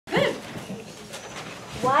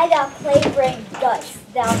Why thou plague-brained dust,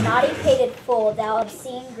 thou naughty-pated fool, thou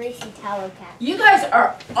obscene greasy tallow cat. You guys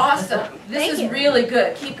are awesome. This is really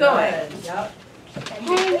good. Keep going. Yep.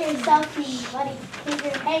 Hang yourself, you bloody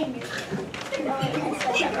figure, hang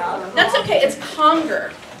yourself. That's okay. It's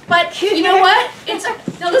conger. But you know what? It's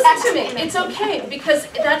now listen to me. It's okay because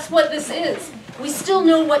that's what this is. We still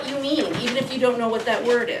know what you mean, even if you don't know what that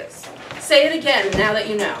word is. Say it again now that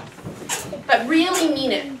you know. But really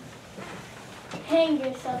mean it. Hang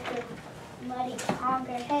yourself, you bloody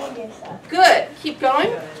conger, hang yourself. Good. Keep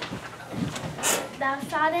going. Thou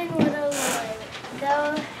sodden little Lord,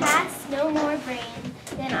 thou hast no more brain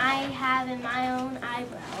than I have in my own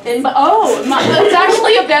eyebrows. It's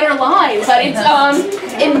actually a better line, but it's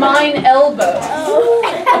in mine elbow.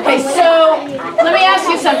 Okay, so let me ask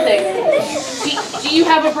you something. Do you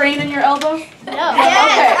have a brain in your elbow? No.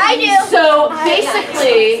 Yes, I do. So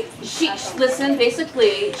basically,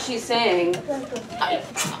 basically she's saying,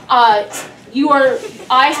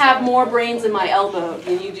 I have more brains in my elbow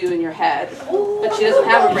than you do in your head, but she doesn't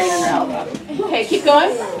have a brain in her elbow. Okay, keep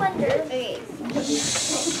going.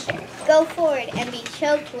 Go forward and be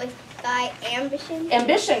choked with thy ambition.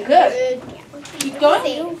 Ambition, good. Keep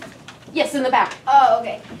going. Yes, in the back. Oh,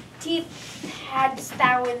 okay. Teeth hadst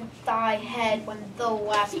thou in thy head when thou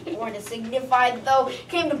wast born to signify thou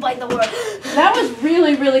came to bite the world. That was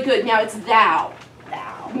really, really good. Now it's thou,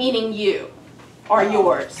 Thou. meaning you or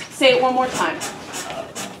yours. Say it one more time.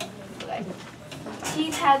 Okay.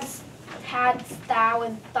 Teeth hadst thou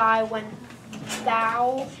in thy when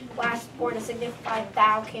thou wast born to signify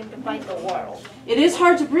thou came to bite the world. It is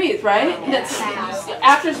hard to breathe, right?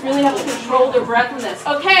 Actors really have to control their breath in this.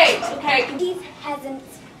 Okay. Teeth hasn't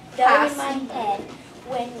thou in my head,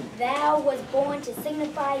 when thou was born to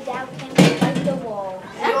signify thou came to bite the wall.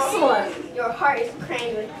 Excellent. Your heart is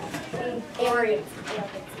crammed with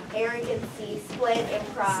arrogancy, spleen, and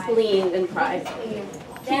pride. Spleen and pride.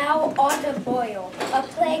 Thou art a boil, a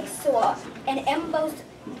plague sore, an embossed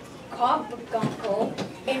carbuncle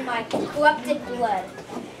in my corrupted blood.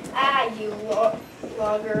 Ah, you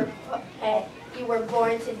loggerhead, you were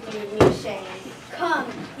born to do me shame.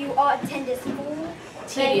 Come, you art-tendous fool.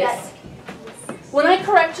 Tedious. When I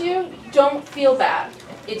correct you, don't feel bad.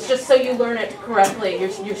 It's just so you learn it correctly.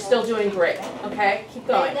 You're still doing great. Okay? Keep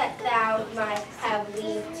going. And that thou might have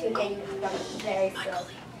leave to hang from the very hill.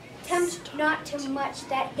 Tempt not too much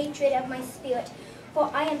that hatred of my spirit, for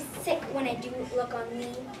I am sick when I do look on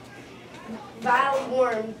thee. Vile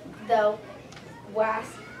worm, thou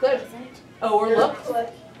wast Good. Overlooked.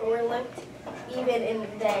 overlooked, even in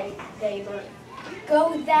thy birth.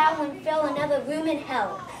 Go thou and fill another room in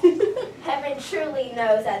hell. Heaven surely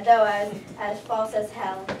knows that thou as false as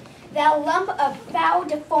hell. Thou lump of foul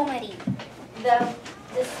deformity. Thou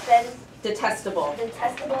Detestable.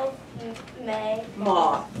 detestable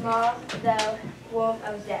Maw. thou womb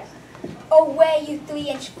of death. Away, you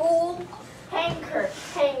 3-inch fool. Hang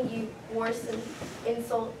you worse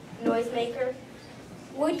insult noisemaker.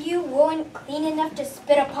 Would you weren't clean enough to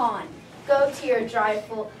spit upon? Go to your dry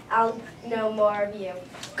fool, I'll no more of you.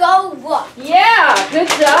 Go look. Yeah, good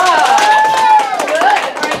job. Good.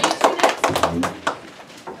 All right, you two next.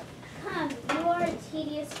 Come, you are a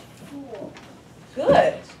tedious fool.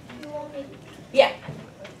 Good. You want me Yeah.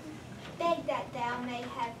 beg that thou may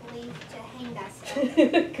have leave to hang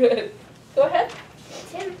thyself. Good. Go ahead.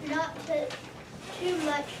 Tempt not too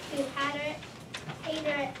much to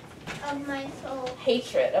hatred of my soul.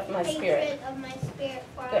 Hatred of my spirit. Hatred of my spirit,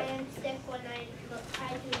 for Good. I am sick when I do look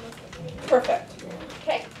at thee. Perfect.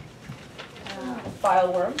 Okay.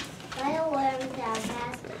 File worm. Vile worm thou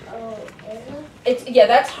hast, Yeah,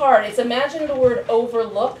 that's hard. It's imagine the word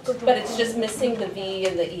overlooked, but it's just missing the V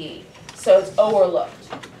and the E. So it's overlooked.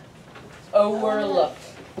 Overlooked.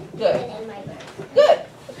 Good. in my birth. Good.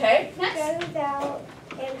 Okay. Next. Go thou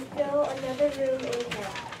and fill another room in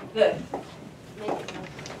hell. Good.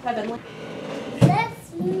 Heavenly.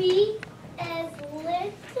 Let's meet as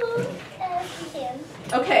little as we can.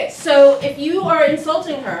 Okay, so if you are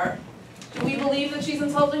insulting her, do we believe that she's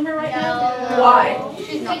insulting her right now? Why?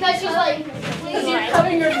 Because she's like, Because you're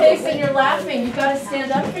covering your face and you're laughing. You've got to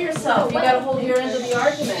stand up for yourself. You've got to hold your end of the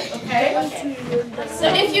argument, okay? So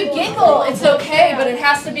if you giggle, it's okay, but it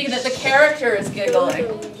has to be that the character is giggling.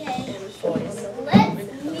 okay.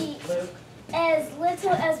 Let's meet as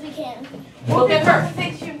little as we can. Look at her.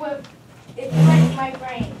 It breaks my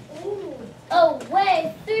brain.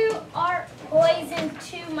 Away through art poison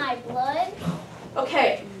to my blood.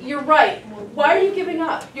 Okay, you're right. Why are you giving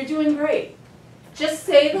up? You're doing great. Just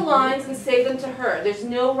say the lines and say them to her. There's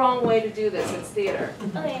no wrong way to do this. It's theater.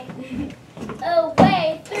 Okay.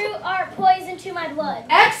 Away through art poison to my blood.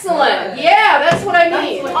 Excellent. Yeah.